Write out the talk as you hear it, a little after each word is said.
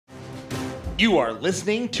You are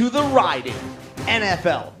listening to the Riding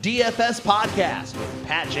NFL DFS podcast with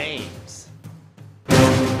Pat James.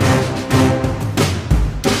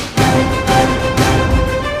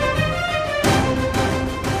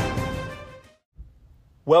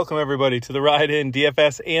 Welcome, everybody, to the Ride-In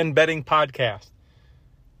DFS and Betting Podcast.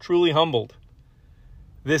 Truly humbled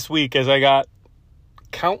this week as I got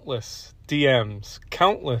countless DMs,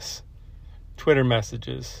 countless Twitter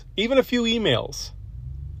messages, even a few emails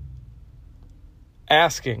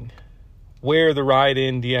asking where the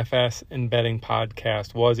Ride-In DFS and Betting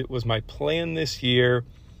Podcast was. It was my plan this year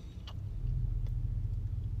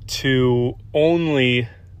to only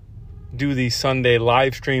do the Sunday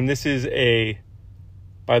live stream. This is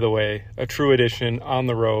by the way, a true edition on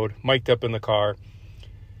the road, mic'd up in the car.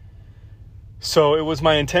 So it was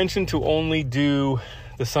my intention to only do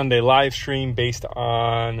the Sunday live stream based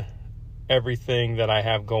on everything that I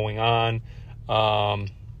have going on.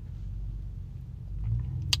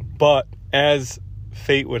 But as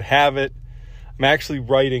fate would have it, I'm actually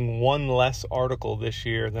writing one less article this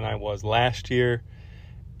year than I was last year.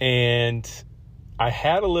 And I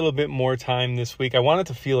had a little bit more time this week. I wanted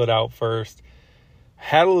to feel it out first.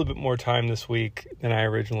 Had a little bit more time this week than I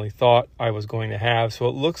originally thought I was going to have. So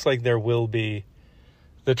it looks like there will be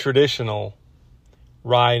the traditional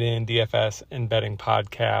Ride-In DFS and Betting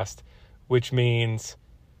Podcast, which means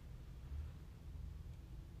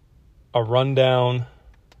a rundown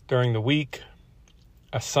during the week,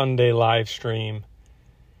 a Sunday live stream,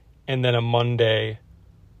 and then a Monday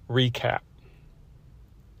recap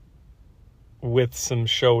with some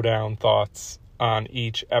showdown thoughts on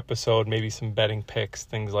each episode, maybe some betting picks,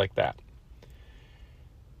 things like that.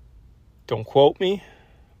 Don't quote me,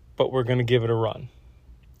 but we're going to give it a run.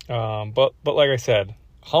 But like I said,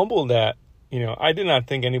 humbled that, I did not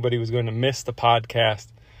think anybody was going to miss the podcast,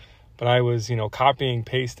 but I was, copying,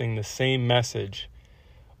 pasting the same message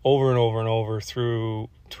over and over and over through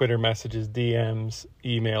Twitter messages, DMs,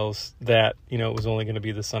 emails that, it was only going to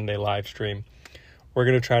be the Sunday live stream. We're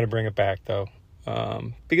going to try to bring it back though.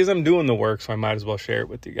 Because I'm doing the work, so I might as well share it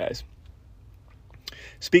with you guys.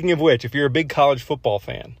 Speaking of which, if you're a big college football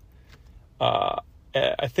fan, I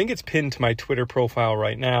think it's pinned to my Twitter profile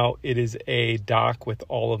right now. It is a doc with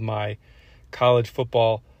all of my college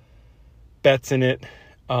football bets in it.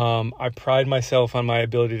 I pride myself on my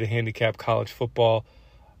ability to handicap college football.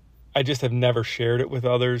 I just have never shared it with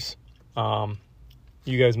others. You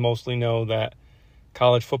guys mostly know that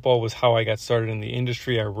college football was how I got started in the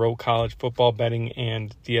industry. I wrote college football betting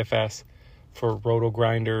and DFS for Roto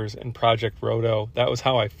Grinders and Project Roto. That was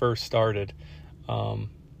how I first started,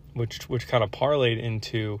 which kind of parlayed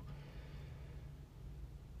into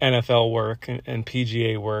NFL work and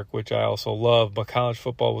PGA work, which I also love. But college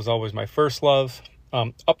football was always my first love.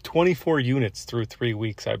 Up 24 units through 3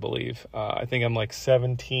 weeks, I believe. I think I'm like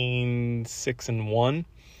 17-6-1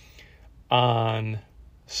 on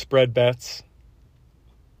spread bets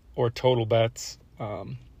or total bets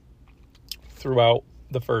throughout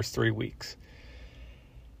the first 3 weeks.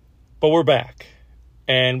 But we're back,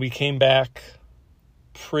 and we came back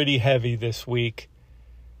pretty heavy this week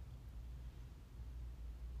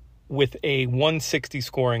with a 160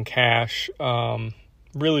 score in cash.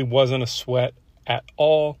 Really wasn't a sweat at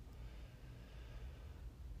all.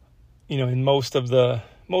 In most of the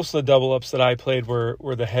double ups that I played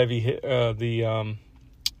were the heavy hit,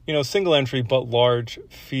 single entry but large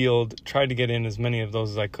field. Tried to get in as many of those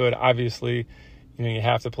as I could. Obviously, you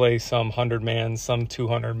have to play some 100-mans, some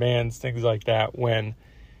 200-mans, things like that when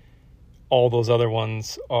all those other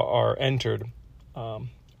ones are entered.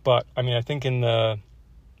 But I think in the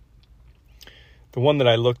one that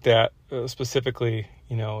I looked at specifically,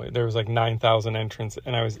 there was like 9,000 entrants,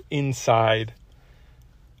 and I was inside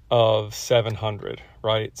of 700,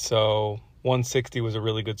 right? So 160 was a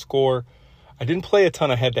really good score. I didn't play a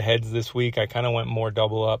ton of head-to-heads this week. I kind of went more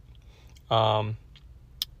double up.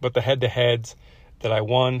 But the head-to-heads that I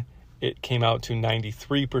won, it came out to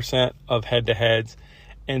 93% of head-to-heads.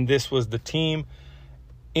 And this was the team: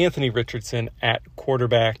 Anthony Richardson at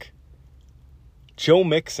quarterback, Joe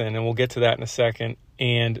Mixon, and we'll get to that in a second,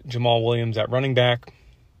 and Jamal Williams at running back.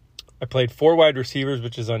 I played 4 wide receivers,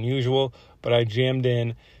 which is unusual, but I jammed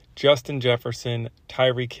in Justin Jefferson,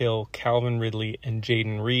 Tyreek Hill, Calvin Ridley, and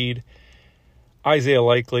Jaden Reed. Isaiah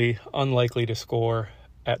Likely, unlikely to score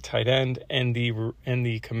at tight end, and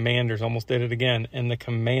the Commanders almost did it again, and the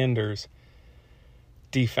Commanders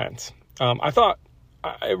defense. I thought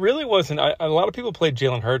it really wasn't. A lot of people played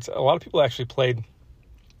Jalen Hurts. A lot of people actually played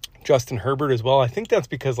Justin Herbert as well. I think that's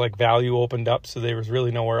because value opened up, so there was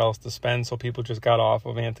really nowhere else to spend, so people just got off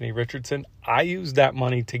of Anthony Richardson. I used that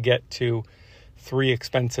money to get to 3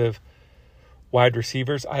 expensive wide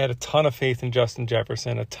receivers, I had a ton of faith in Justin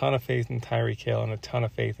Jefferson, a ton of faith in Tyreek Hill, and a ton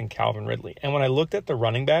of faith in Calvin Ridley. And when I looked at the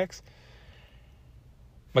running backs,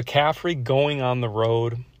 McCaffrey going on the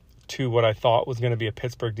road to what I thought was going to be a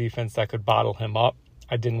Pittsburgh defense that could bottle him up,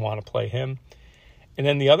 I didn't want to play him. And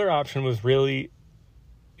then the other option was really,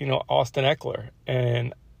 Austin Eckler.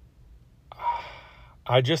 And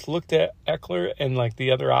I just looked at Eckler, and like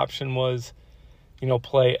the other option was,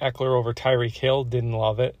 play Eckler over Tyreek Hill, didn't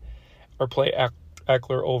love it. Or play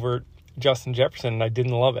Eckler over Justin Jefferson, and I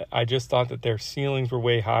didn't love it. I just thought that their ceilings were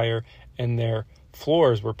way higher and their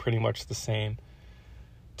floors were pretty much the same,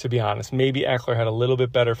 to be honest. Maybe Eckler had a little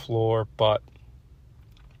bit better floor, but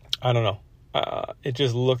I don't know. It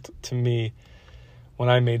just looked to me when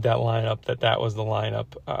I made that lineup that was the lineup.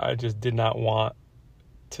 I just did not want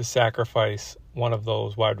to sacrifice one of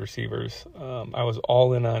those wide receivers. I was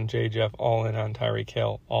all in on J-Jeff, all in on Tyreek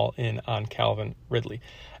Hill, all in on Calvin Ridley.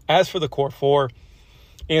 As for the core four,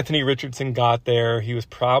 Anthony Richardson got there. He was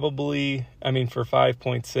probably, for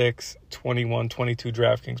 5.6, 21, 22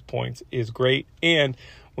 DraftKings points is great. And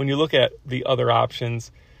when you look at the other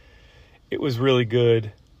options, it was really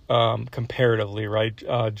good comparatively, right?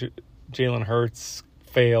 Jalen Hurts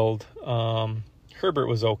failed. Herbert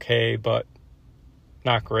was okay, but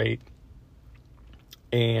not great.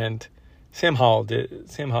 And Sam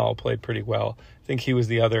Howell played pretty well. I think he was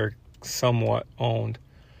the other somewhat owned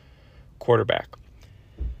quarterback.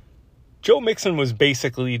 Joe Mixon was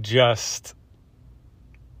basically just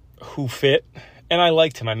who fit, and I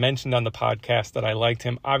liked him. I mentioned on the podcast that I liked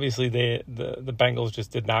him. Obviously, the Bengals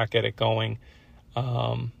just did not get it going,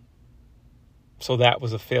 so that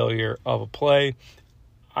was a failure of a play.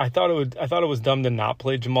 I thought it was dumb to not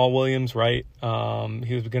play Jamal Williams. Right,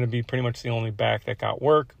 he was going to be pretty much the only back that got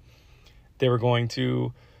work. They were going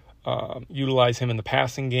to utilize him in the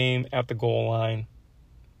passing game at the goal line.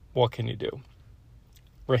 What can you do?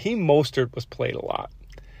 Raheem Mostert was played a lot.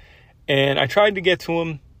 And I tried to get to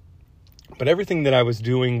him, but everything that I was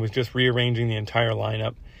doing was just rearranging the entire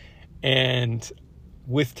lineup. And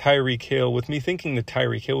with Tyreek Hill, with me thinking that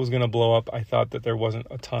Tyreek Hill was going to blow up, I thought that there wasn't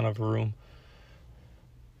a ton of room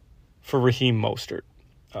for Raheem Mostert.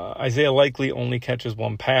 Isaiah Likely only catches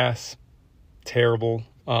one pass. Terrible.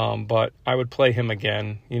 But I would play him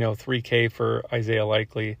again. $3K for Isaiah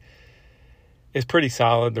Likely is pretty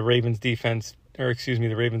solid. The Ravens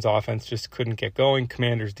offense just couldn't get going.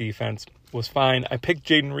 Commanders defense was fine. I picked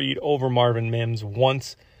Jaden Reed over Marvin Mims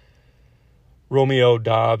once Romeo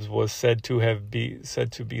Doubs was said to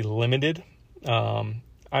be limited. I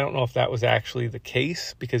don't know if that was actually the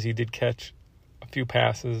case because he did catch a few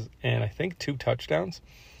passes and I think 2 touchdowns.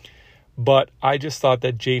 But I just thought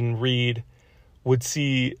that Jaden Reed would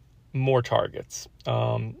see more targets.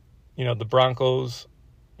 The Broncos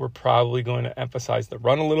were probably going to emphasize the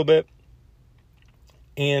run a little bit.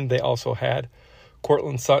 And they also had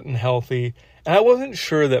Cortland Sutton healthy. And I wasn't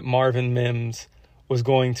sure that Marvin Mims was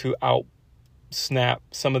going to out-snap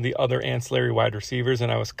some of the other ancillary wide receivers,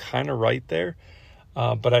 and I was kind of right there.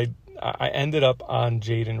 But I ended up on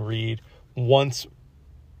Jaden Reed once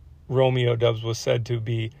Romeo Doubs was said to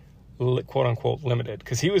be quote-unquote limited,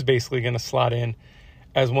 because he was basically going to slot in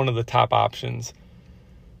as one of the top options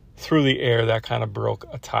through the air. That kind of broke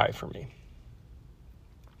a tie for me.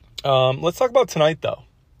 Let's talk about tonight, though.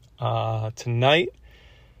 Tonight,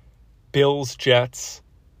 Bills, Jets.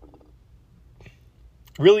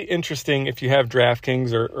 Really interesting if you have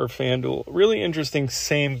DraftKings or FanDuel. Really interesting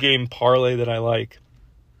same-game parlay that I like.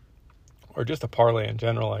 Or just a parlay in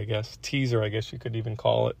general, I guess. Teaser, I guess you could even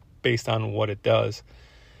call it, based on what it does.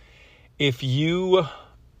 If you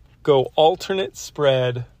go alternate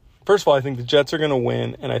spread, first of all, I think the Jets are going to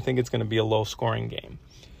win, and I think it's going to be a low-scoring game.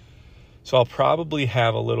 So I'll probably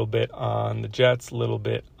have a little bit on the Jets, a little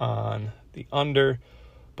bit on the under,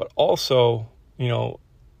 but also,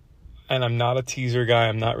 and I'm not a teaser guy,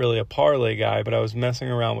 I'm not really a parlay guy, but I was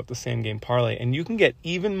messing around with the same game parlay, and you can get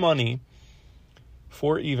even money,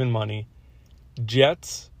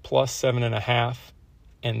 Jets plus 7.5,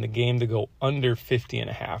 and the game to go under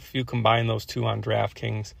 50.5. If you combine those two on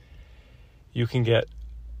DraftKings, you can get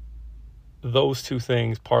those two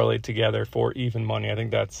things parlayed together for even money. I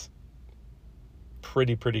think that's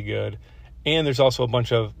pretty good. And there's also a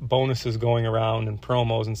bunch of bonuses going around and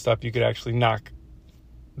promos and stuff. You could actually knock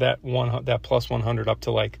that plus 100 up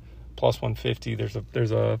to like plus 150. There's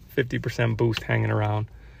a 50% boost hanging around.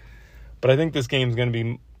 But I think this game's going to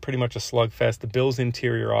be pretty much a slugfest. The Bills'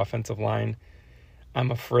 interior offensive line,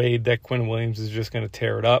 I'm afraid that Quinn Williams is just going to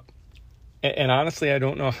tear it up. And honestly, I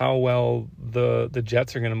don't know how well the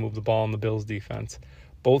Jets are going to move the ball in the Bills' defense.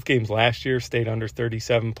 Both games last year stayed under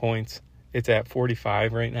 37 points. It's at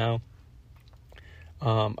 45 right now.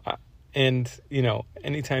 And,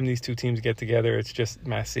 anytime these two teams get together, it's just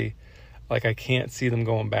messy. Like, I can't see them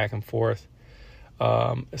going back and forth,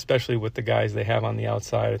 especially with the guys they have on the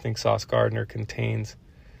outside. I think Sauce Gardner contains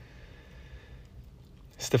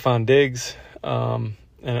Stephon Diggs, and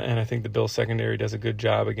I think the Bills secondary does a good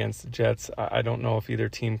job against the Jets. I don't know if either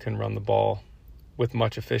team can run the ball with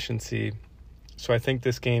much efficiency. So I think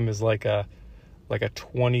this game is like a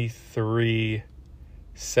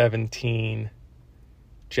 23-17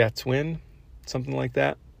 Jets win, something like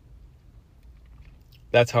that.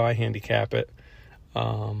 That's how I handicap it.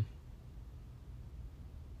 So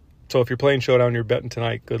if you're playing Showdown, you're betting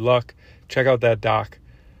tonight, good luck. Check out that doc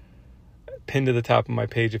pinned to the top of my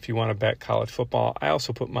page if you want to bet college football. I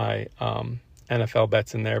also put my NFL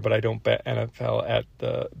bets in there, but I don't bet NFL at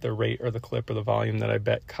the rate or the clip or the volume that I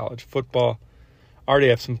bet college football. I already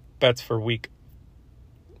have some bets for week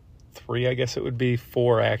 3, I guess it would be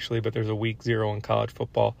 4 actually, but there's a week 0 in college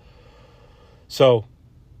football. So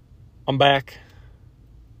I'm back.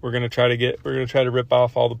 We're gonna try to rip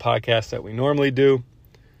off all the podcasts that we normally do.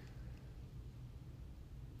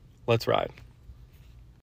 Let's ride.